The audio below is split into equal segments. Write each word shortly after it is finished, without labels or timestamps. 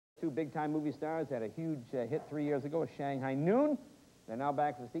Two big-time movie stars had a huge hit 3 years ago with Shanghai Noon. They're now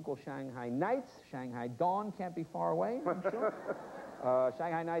back with the sequel, Shanghai Nights. Shanghai Dawn can't be far away, I'm sure.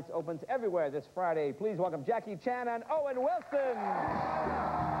 Shanghai Nights opens everywhere this Friday. Please welcome Jackie Chan and Owen Wilson.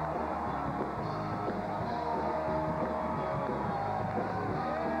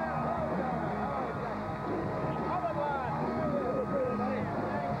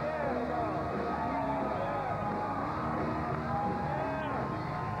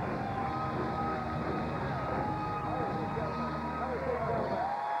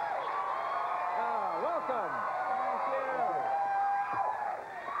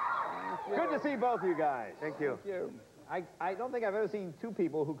 Good to see both of you guys. Thank you. Thank you. I don't think I've ever seen two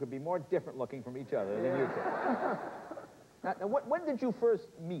people who could be more different looking from each other than you two. Now, when did you first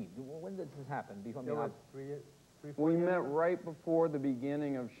meet? When did this happen? Before me, We met right before the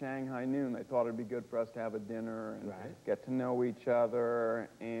beginning of Shanghai Noon. They thought it'd be good for us to have a dinner and get to know each other,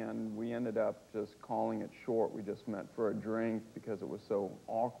 and we ended up just calling it short. We just met for a drink because it was so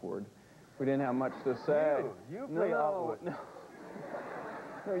awkward. We didn't have much to say. You play awkward.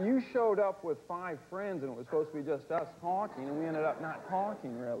 No, you showed up with 5 friends, and it was supposed to be just us talking, and we ended up not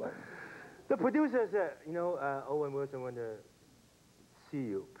talking, really. The producer said, you know, Owen Wilson want to see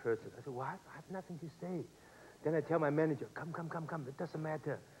you person. I said, what? I have nothing to say. Then I tell my manager, come. It doesn't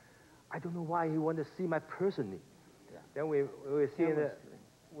matter. I don't know why he want to see my personally. Yeah. Then we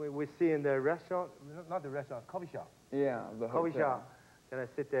see in the restaurant, not the restaurant, coffee shop. Yeah, the coffee shop. Then I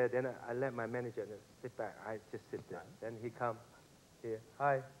sit there. Then I let my manager sit back. I just sit there. Then he come. Here.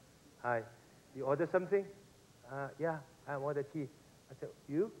 Hi. You order something? Yeah, I order tea. I said,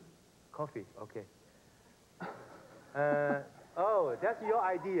 you? Coffee, okay. Oh, that's your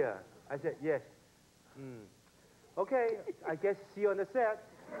idea. I said, yes. Okay, I guess see you on the set.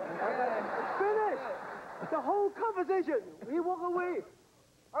 It's finished. The whole conversation. He walked away.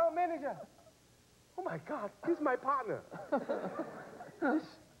 Oh, manager. Oh my God, he's my partner.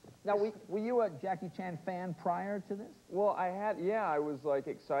 Now, were you a Jackie Chan fan prior to this? Well, I was like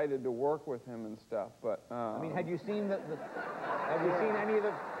excited to work with him and stuff, but I mean, had you seen Had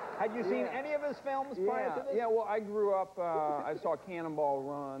you seen any of his films prior to this? Yeah, well, I grew up, I saw Cannonball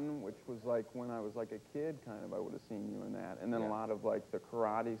Run, which was like when I was like a kid, kind of, I would have seen you in that. And then a lot of like the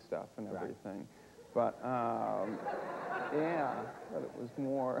karate stuff and everything. But, yeah, but it was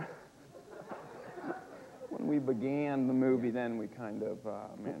more... When we began the movie, then we kind of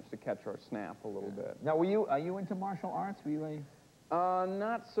managed to catch our snap a little bit. Now, are you into martial arts? Were you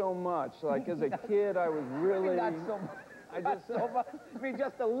not so much. Like, as a kid, I was really... Not so much. I mean,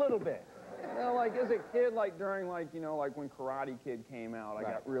 just a little bit. You know, like, as a kid, like, during, like, you know, like, when Karate Kid came out, I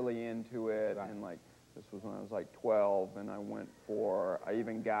got really into it. And, like, this was when I was, like, 12, and I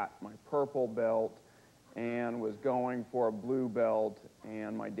even got my purple belt and was going for a blue belt,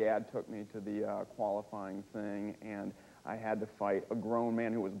 and my dad took me to the qualifying thing, and I had to fight a grown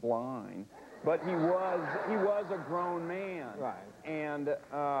man who was blind, but he was a grown man. Right. And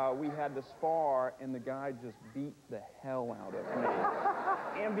we had to spar, and the guy just beat the hell out of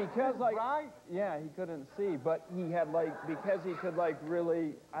me. And because, like, yeah, he couldn't see, but he had, like, because he could, like,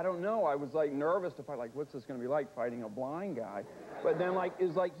 really, I don't know, I was, like, nervous to fight, like, what's this going to be like, fighting a blind guy? But then, like,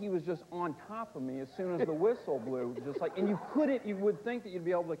 it's like he was just on top of me as soon as the whistle blew, just like, and you would think that you'd be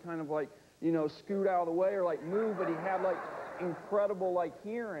able to kind of, like, you know, scoot out of the way or, like, move, but he had, like, incredible, like,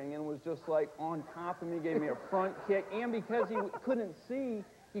 hearing and was just, like, on top of me, gave me a front kick, and because he couldn't see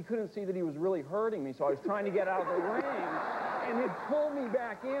that he was really hurting me, so I was trying to get out of the ring, and he'd pull me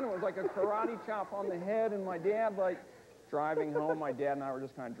back in. It was like a karate chop on the head, and my dad, like, driving home, my dad and I were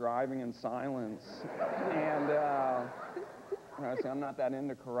just kind of driving in silence, and I said, I'm not that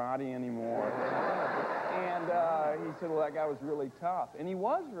into karate anymore. And he said, well, that guy was really tough. And he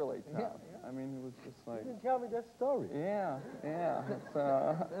was really tough. Yeah. I mean, he was just like... You didn't tell me that story. Yeah.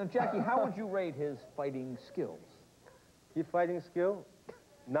 Jackie, how would you rate his fighting skills? His fighting skill?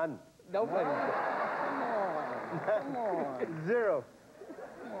 None. No fighting skills. Come on. 0.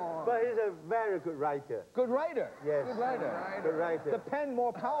 But he's a very good writer. Good writer? Yes. Good writer. Good writer. The pen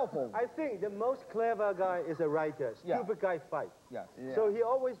more powerful. I think the most clever guy is a writer. Stupid guy fight. Yes. Yeah. So he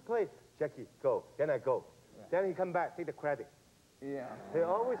always play, Jackie, go. Then I go. Yeah. Then he come back, take the credit. Yeah. He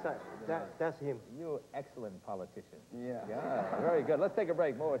always like, that's him. You're an excellent politician. Yeah. Yeah, very good. Let's take a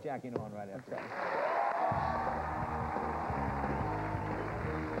break. More with Jackie and Owen right after that.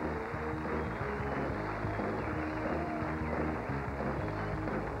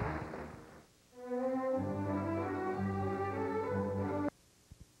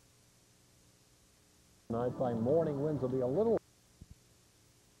 Tonight, by morning winds will be a little...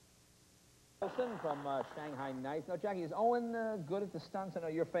 From Shanghai Nights. Now, Jackie, is Owen good at the stunts? I know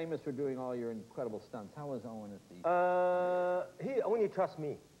you're famous for doing all your incredible stunts. How is Owen at the... He only trusts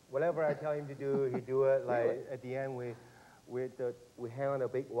me. Whatever I tell him to do, he do it. Like, Really? at the end, we hang on a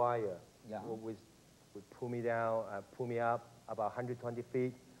big wire. Yeah. We pull me down, pull me up about 120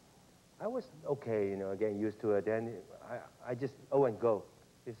 feet. I was okay, you know, getting used to it. Then I just, Owen, go.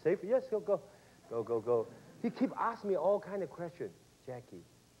 Is it safe? Yes, go. Go. He keep asking me all kind of questions. Jackie,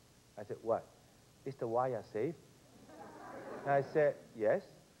 I said, what? Is the wire safe? And I said, yes.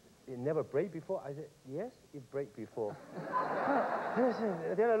 It never break before? I said, yes, it break before.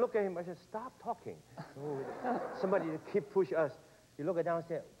 Then I look at him, I said, stop talking. Somebody keep push us. He looked down and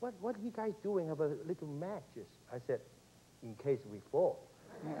said, what you guys doing about little matches? I said, in case we fall.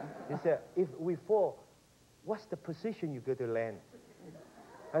 Yeah. He said, if we fall, what's the position you go to land?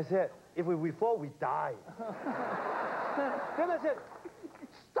 I said, if we fall, we die. Then I said,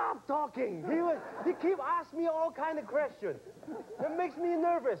 stop talking. He keep asking me all kind of questions. It makes me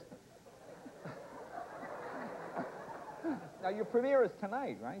nervous. Now, your premiere is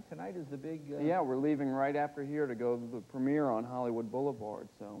tonight, right? Tonight is the big... Yeah, we're leaving right after here to go to the premiere on Hollywood Boulevard,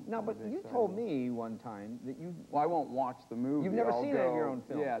 so... Now, but you told me one time that you... Well, I won't watch the movie. You've never I'll seen go, any of your own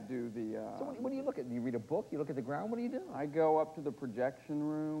film? Yeah, do the... So what do you look at? Do you read a book? You look at the ground? What do you do? I go up to the projection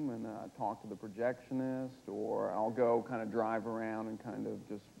room and talk to the projectionist, or I'll go kind of drive around and kind of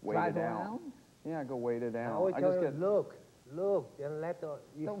just wait Drive it around? out. Yeah, I go wait it I out. always I tell just you, get... look, then let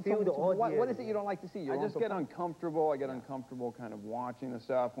you So feel the audience. what is it you don't like to see? Your I own just get performance? uncomfortable. I get uncomfortable kind of watching the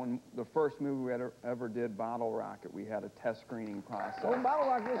stuff. When the first movie we ever did, Bottle Rocket, we had a test screening process. Oh, Battle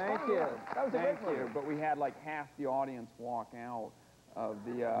Rock was Thank funny, you. yeah. That was a great Thank you. movie. But we had like half the audience walk out of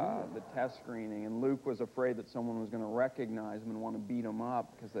the test screening, and Luke was afraid that someone was going to recognize him and want to beat him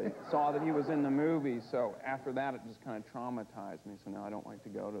up because they saw that he was in the movie. So after that, it just kind of traumatized me. So now I don't like to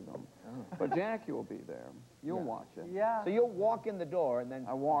go to them. Oh. But Jackie will be there. You'll watch it. Yeah. So you'll walk in the door and then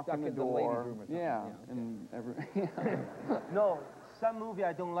I walk duck in the into ladies' door. room or something. Yeah, okay. and every. No, some movie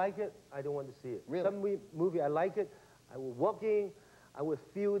I don't like it, I don't want to see it. Really? Some movie I like it, I will walk in, I will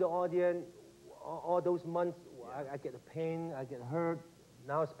feel the audience. All those months, I get the pain, I get hurt.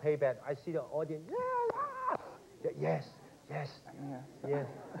 Now it's payback. I see the audience. Yes.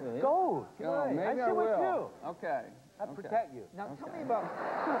 Really? Go. Go, Tonight. maybe I I see will. what Okay. I okay. protect you. Now, tell me about...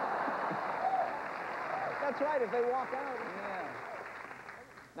 That's right, if they walk out. Yeah.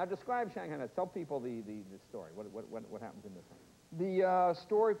 Now, describe Shanghai Nights. Tell people the story. What happens in this one? The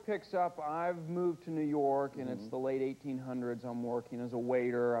story picks up. I've moved to New York, and it's the late 1800s. I'm working as a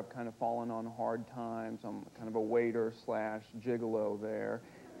waiter. I've kind of fallen on hard times. I'm kind of a waiter slash gigolo there.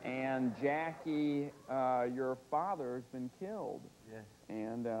 And Jackie, your father's been killed. Yes.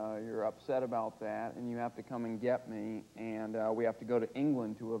 And you're upset about that, and you have to come and get me, and we have to go to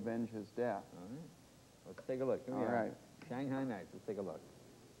England to avenge his death. All right. Let's take a look. Here we All are. right. Shanghai Nights. Let's take a look.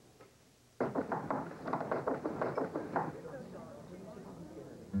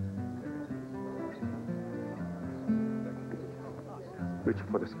 Reach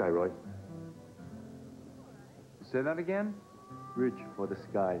for the sky, Roy. Say that again? Reach for the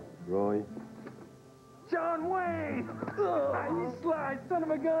sky, Roy. John Wayne! You sly son of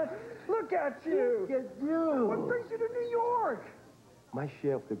a gun! Look at you! Look at you! What brings you to New York? My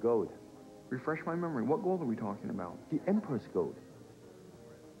share of the gold. Refresh my memory. What gold are we talking about? The Emperor's gold.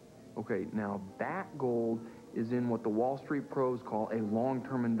 Okay, now that gold is in what the Wall Street pros call a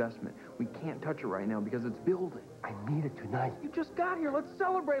long-term investment. We can't touch it right now because it's building. I need it tonight. You just got here. Let's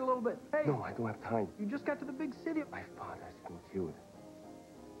celebrate a little bit. Hey, No, I don't have time. you just got to the big city. My father's been killed.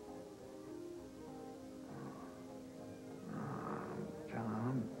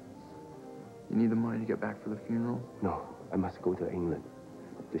 John, you need the money to get back for the funeral? No, I must go to England.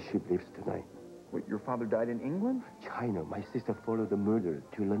 The ship leaves tonight. Wait, your father died in England? China. My sister followed the murderer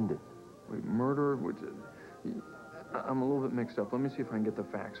to London. Wait, murder? I'm a little bit mixed up. Let me see if I can get the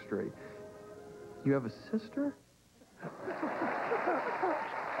facts straight. You have a sister?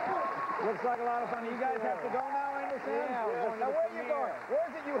 Looks like a lot of fun. You guys have to go now, I understand? Yeah, Now, where are you going? Where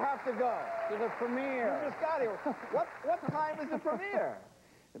is it you have to go? To the premiere. You just got here. What time is the premiere?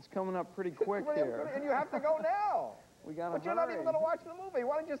 It's coming up pretty quick here. And you have to go now. We gotta But you're not even going to watch the movie.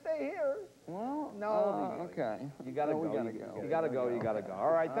 Why don't you stay here? Well, No. okay. You gotta No, go. we gotta You go. gotta go. You gotta go.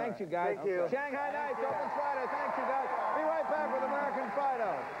 All right. Thanks, you guys. Thank you. Shanghai Nights, Open Friday. Thanks, you guys. Be right